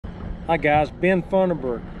Hi guys, Ben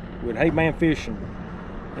Funderburg with Hey Man Fishing,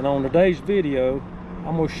 and on today's video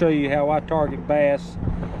I'm going to show you how I target bass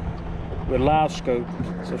with Livescope.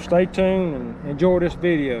 So stay tuned and enjoy this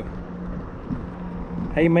video.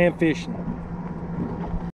 Hey Man Fishing.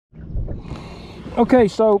 Okay,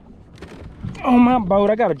 so on my boat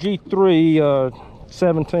I got a G3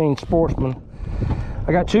 17 Sportsman.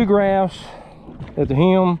 I got two graphs at the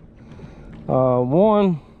helm,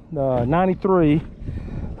 one 93.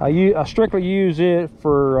 I strictly use it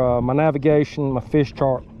for my navigation, my fish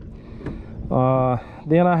chart.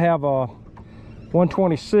 Then I have a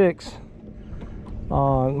 126. When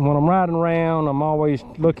I'm riding around, I'm always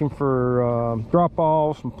looking for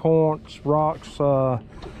drop-offs and points, rocks,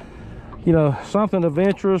 you know, something of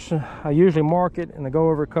interest. I usually mark it and I go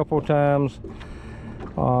over a couple of times.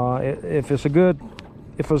 If it's a good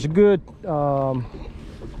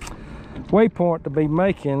waypoint to be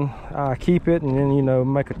making, I keep it and then, you know,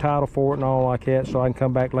 make a title for it and all like that, so I can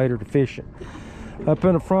come back later to fish it. Up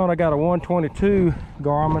in the front I got a 122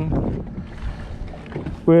 Garmin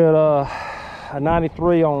with a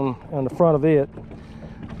 93 on the front of it.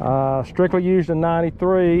 Strictly use the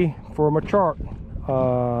 93 for my chart,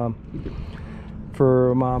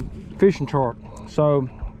 for my fishing chart. So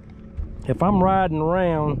if I'm riding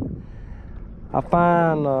around, I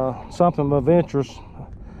find something of interest,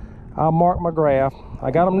 I'll mark my graph.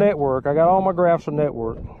 I got them network. I got all my graphs are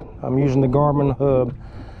network. I'm using the Garmin hub,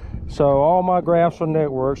 so all my graphs are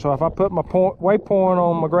network. So if I put my waypoint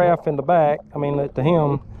on my graph in the back, I mean at the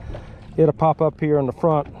helm, it'll pop up here in the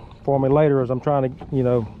front for me later as I'm trying to, you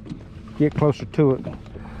know, get closer to it.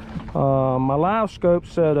 My Livescope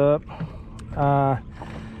setup,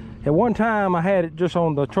 at one time I had it just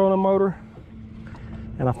on the trolling motor,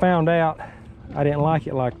 and I found out I didn't like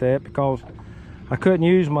it like that because I couldn't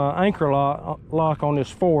use my anchor lock on this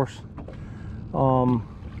force.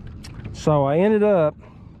 So I ended up,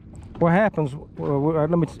 what happens, let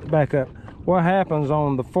me back up. What happens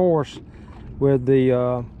on the force with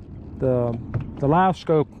the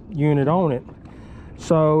Livescope unit on it,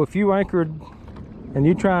 so if you anchored and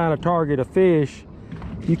you're trying to target a fish,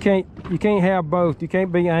 you can't have both. You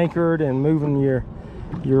can't be anchored and moving your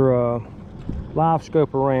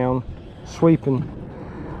Livescope around, sweeping,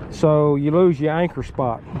 so you lose your anchor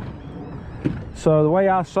spot. So the way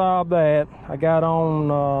I solved that, I got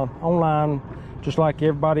on online, just like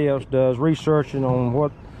everybody else does, researching on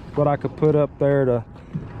what I could put up there to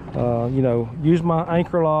you know, use my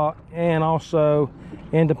anchor lock and also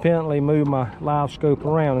independently move my Livescope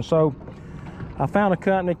around. And so I found a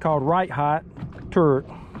company called Right Height Turret.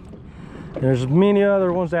 There's many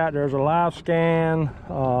other ones out there. There's a Live Scan.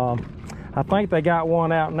 I think they got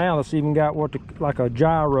one out now that's even got like a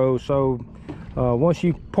gyro, so once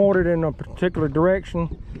you point it in a particular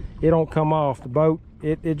direction, it don't come off the boat.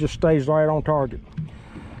 It just stays right on target.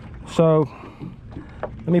 So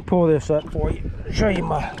let me pull this up for you, show you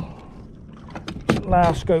my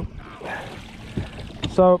Livescope.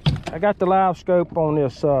 So I got the Livescope on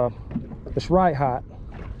this Right Height,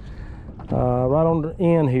 right on the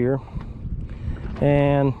end here,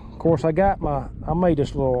 and of course I made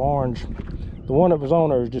this little orange. The one that was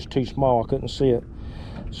on there was just too small, I couldn't see it,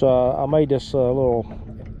 so I made this little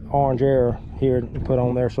orange arrow here and put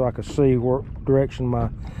on there so I could see what direction my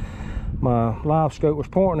Livescope was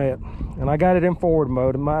pointing at. And I got it in forward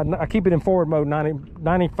mode. I keep it in forward mode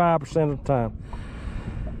 95% of the time.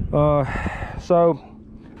 So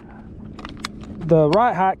the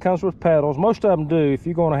Right Height comes with pedals. Most of them do. If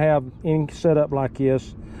you're going to have any setup like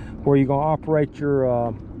this where you're going to operate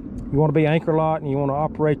your you want to be anchor locked and you want to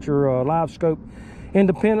operate your Livescope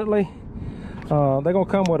independently, they're going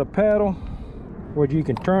to come with a pedal where you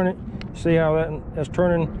can turn it. See how that's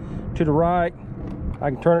turning to the right? I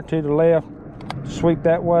can turn it to the left, sweep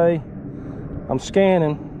that way. I'm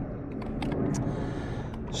scanning,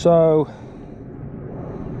 so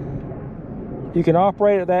you can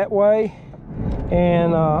operate it that way.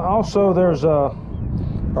 And also there's a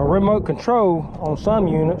remote control on some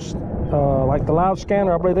units, like the Live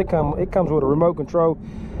Scanner. I believe it comes with a remote control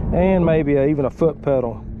and maybe even a foot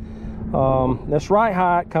pedal. This Right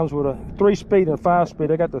Height comes with a 3-speed and a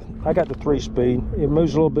 5-speed. I got the 3-speed. It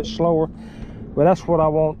moves a little bit slower, but that's what I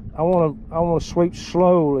want. I want to sweep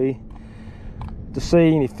slowly to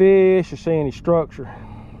see any fish or see any structure.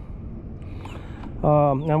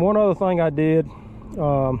 Now one other thing I did,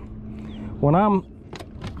 when I'm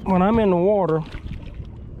in the water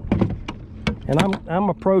and I'm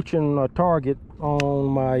approaching a target on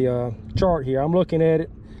my chart here, I'm looking at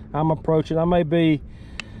it, I'm approaching, I may be,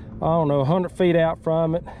 I don't know, 100 feet out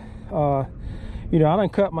from it. You know, I done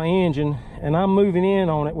cut my engine and I'm moving in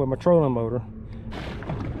on it with my trolling motor.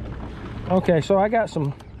 Okay, so I got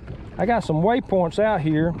some waypoints out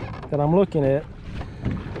here that I'm looking at,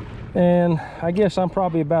 and I guess I'm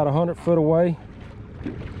probably about 100 foot away,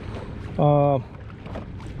 and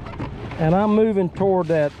I'm moving toward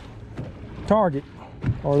that target,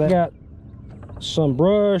 or that got some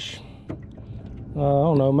brush, I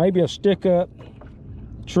don't know, maybe a stick up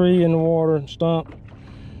tree in the water, stump.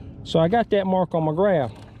 So I got that mark on my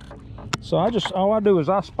graph. So all I do is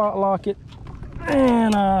I spot lock it,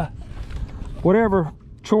 and whatever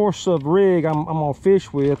choice of rig I'm gonna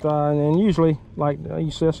fish with, and usually, like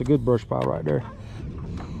you see, that's a good brush spot right there.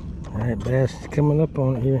 All right, bass is coming up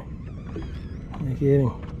on it here. Look at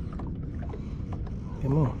him.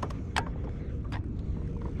 Come on.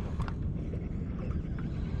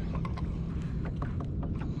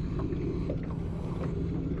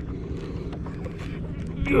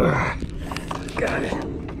 Got it.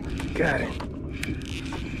 Got it.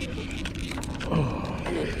 Oh,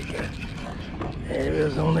 there we go. There it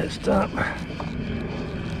is on that stump.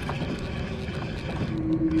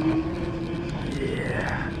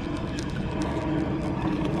 Yeah.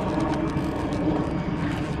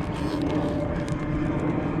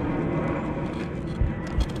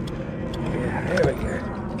 Yeah, there we go.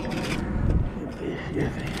 Good fish,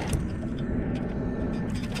 good fish.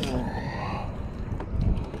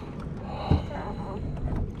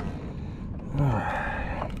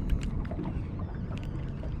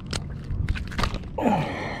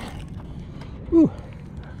 Ooh.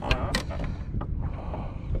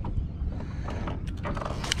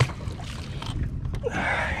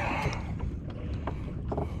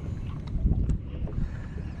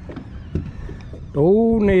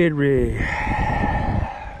 Old Ned rig.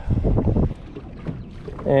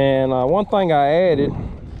 And one thing I added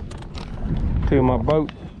to my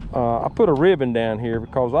boat, I put a ribbon down here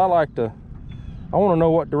because I want to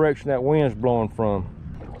know what direction that wind's blowing from.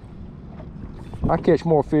 I catch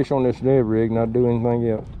more fish on this Ned rig than I do anything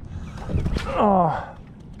else.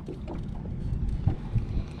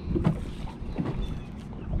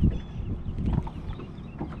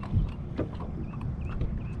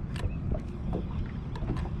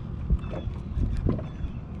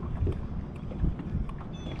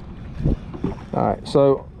 All right,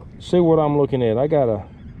 so see what I'm looking at. I got a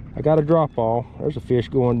drop off. There's a fish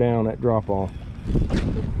going down that drop off.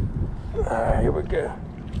 All right, here we go.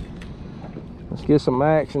 Let's get some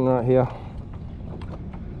action right here.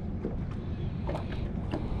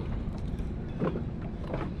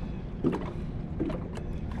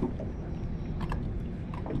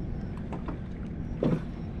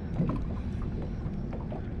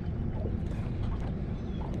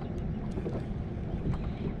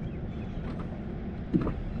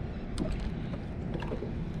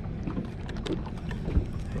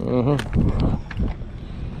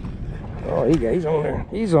 Oh, he's on there.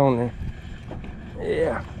 He's on there.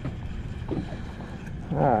 Yeah.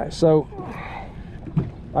 All right, so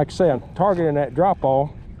like I say, I'm targeting that drop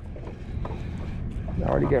off. I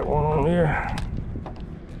already got one on here.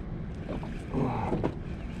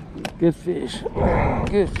 Good fish.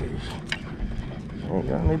 Good fish. I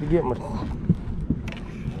need to get my...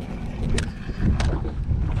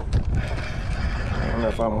 I don't know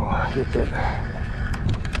if I'm gonna get that.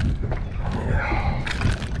 Yeah.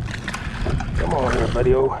 Come on here,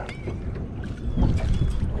 buddy. Oh.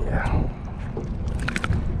 Yeah.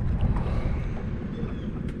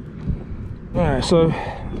 All right, so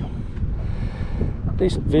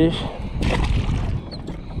decent fish.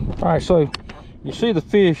 All right, so you see the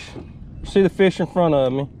fish. You see the fish in front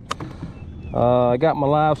of me. I got my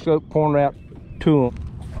live scope pointed out to them.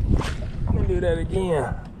 Let me do that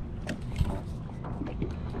again.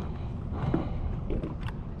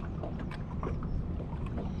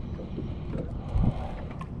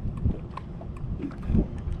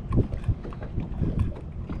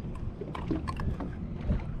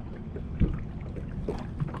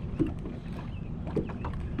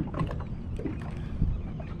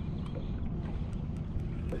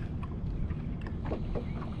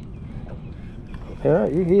 Yeah,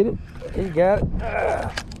 you hit it. You got it.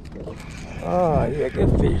 Oh, yeah,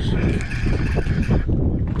 good fish.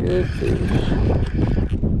 Good fish.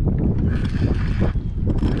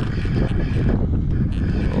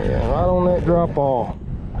 Yeah, right on that drop off.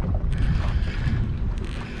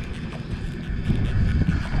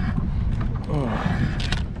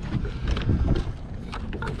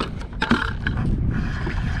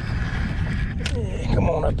 Yeah, come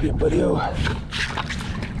on up here, buddy-o.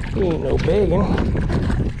 He ain't no begging.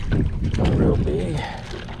 Not real big.